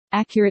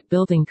Accurate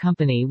Building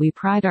Company. We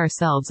pride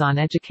ourselves on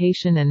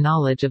education and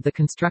knowledge of the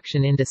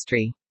construction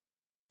industry.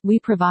 We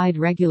provide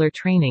regular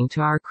training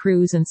to our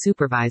crews and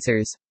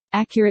supervisors.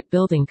 Accurate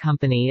Building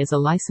Company is a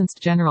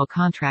licensed general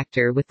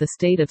contractor with the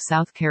state of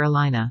South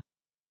Carolina.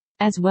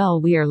 As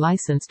well, we are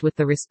licensed with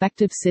the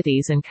respective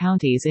cities and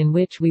counties in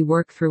which we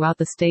work throughout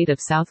the state of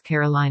South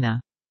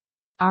Carolina.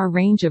 Our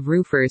range of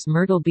roofers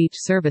Myrtle Beach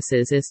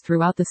services is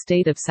throughout the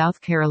state of South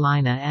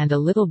Carolina and a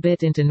little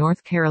bit into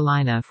North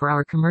Carolina for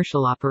our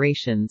commercial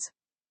operations.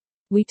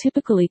 We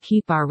typically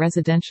keep our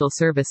residential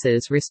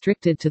services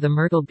restricted to the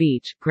Myrtle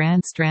Beach,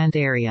 Grand Strand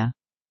area.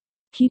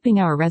 Keeping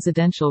our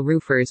residential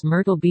roofers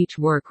Myrtle Beach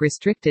work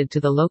restricted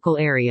to the local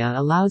area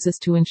allows us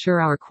to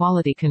ensure our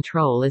quality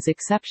control is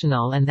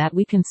exceptional and that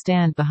we can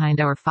stand behind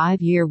our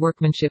 5-year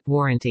workmanship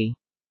warranty.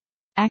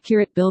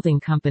 Accurate Building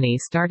Company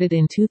started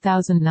in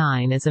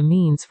 2009 as a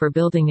means for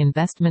building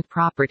investment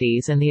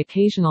properties and the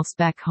occasional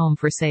spec home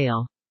for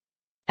sale.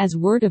 As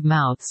word of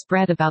mouth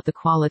spread about the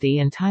quality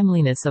and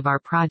timeliness of our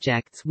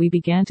projects, we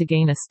began to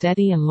gain a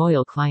steady and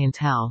loyal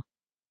clientele.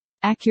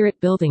 Accurate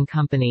Building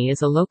Company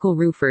is a local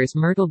roofers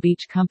Myrtle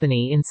Beach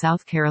company in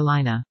South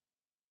Carolina.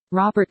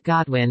 Robert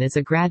Godwin is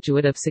a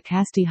graduate of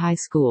Sacasty High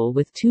School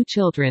with 2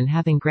 children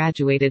having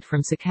graduated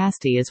from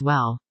Sacasty as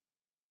well.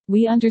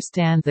 We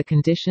understand the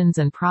conditions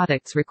and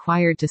products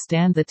required to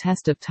stand the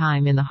test of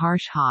time in the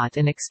harsh, hot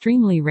and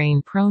extremely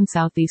rain-prone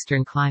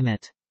southeastern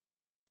climate.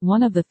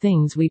 One of the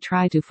things we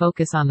try to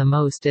focus on the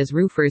most as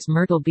roofers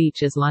Myrtle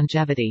Beach is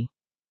longevity.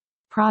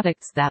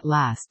 Products that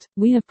last.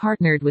 We have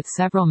partnered with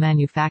several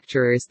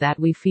manufacturers that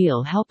we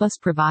feel help us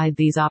provide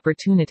these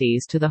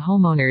opportunities to the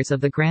homeowners of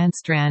the Grand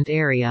Strand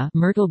area,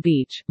 Myrtle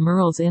Beach,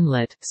 Murrells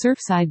Inlet,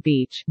 Surfside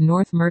Beach,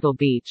 North Myrtle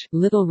Beach,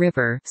 Little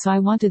River, so I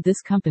wanted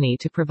this company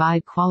to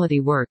provide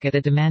quality work at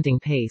a demanding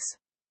pace.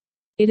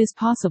 It is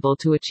possible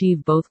to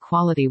achieve both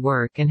quality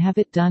work and have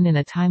it done in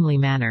a timely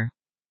manner.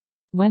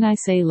 When I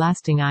say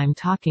lasting, I'm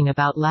talking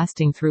about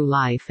lasting through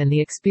life and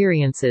the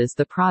experiences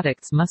the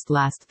products must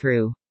last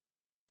through.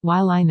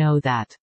 While I know that